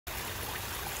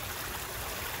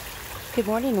Good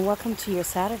morning and welcome to your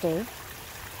Saturday.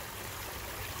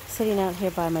 Sitting out here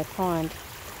by my pond.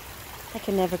 I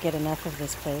can never get enough of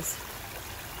this place.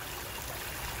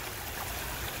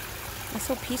 It's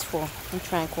so peaceful and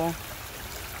tranquil.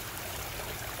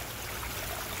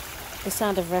 The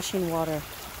sound of rushing water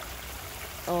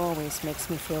always makes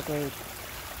me feel great.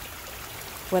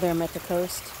 Whether I'm at the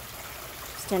coast,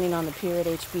 standing on the pier at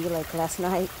HB like last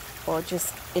night, or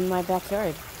just in my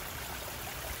backyard.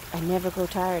 I never grow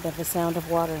tired of the sound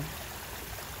of water.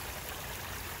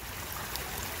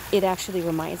 It actually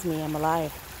reminds me I'm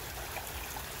alive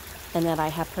and that I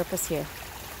have purpose here.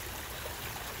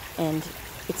 And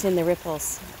it's in the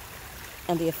ripples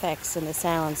and the effects and the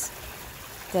sounds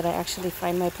that I actually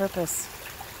find my purpose.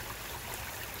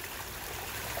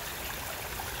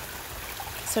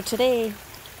 So today,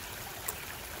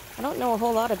 I don't know a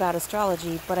whole lot about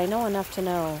astrology, but I know enough to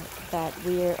know that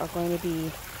we are going to be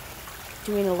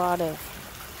doing a lot of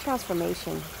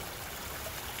transformation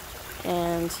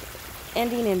and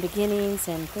ending and beginnings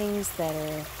and things that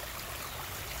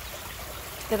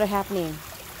are happening.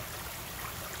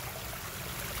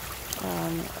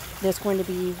 There's going to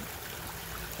be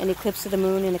an eclipse of the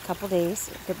moon in a couple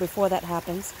days, but before that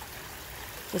happens,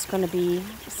 there's going to be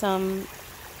some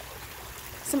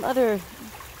other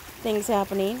things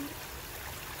happening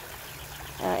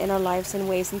in our lives in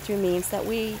ways and through means that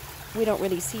we don't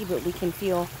really see, but we can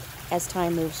feel as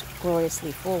time moves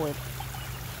gloriously forward.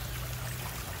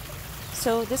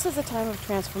 So this is a time of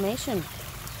transformation,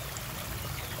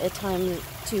 a time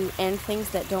to end things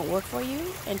that don't work for you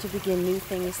and to begin new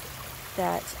things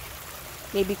that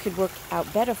maybe could work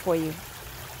out better for you.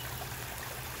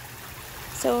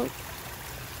 So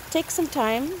take some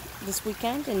time this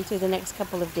weekend into the next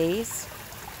couple of days,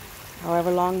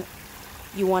 however long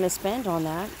you want to spend on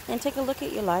that, and take a look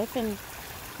at your life and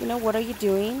what are you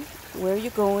doing? Where are you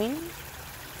going?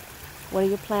 What are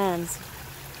your plans?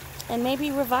 And maybe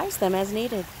revise them as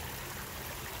needed.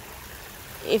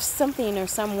 If something or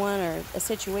someone or a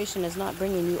situation is not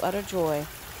bringing you utter joy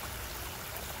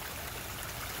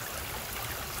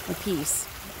and peace,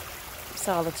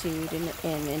 solitude,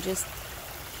 and just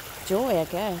joy, I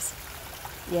guess.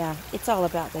 Yeah, it's all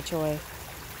about the joy.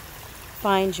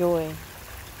 Find joy.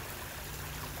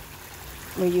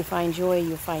 Where you find joy,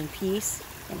 you find peace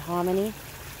and harmony.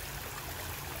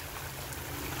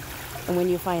 And when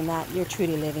you find that, you're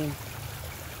truly living.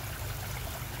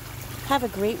 Have a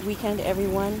great weekend,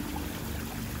 everyone.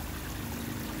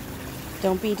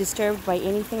 Don't be disturbed by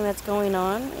anything that's going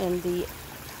on in the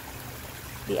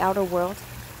outer world.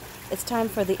 It's time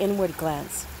for the inward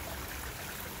glance.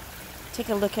 Take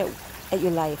a look at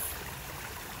your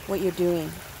life, what you're doing.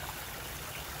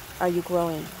 Are you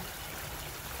growing?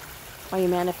 Are you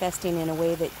manifesting in a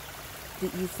way that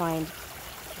you find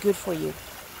good for you?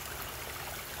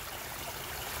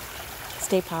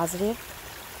 Stay positive.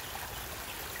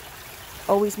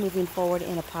 Always moving forward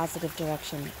in a positive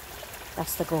direction.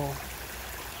 That's the goal.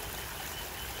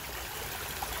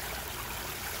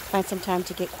 Find some time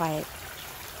to get quiet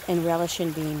and relish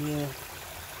in being you.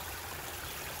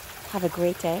 Have a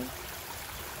great day,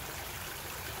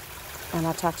 and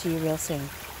I'll talk to you real soon.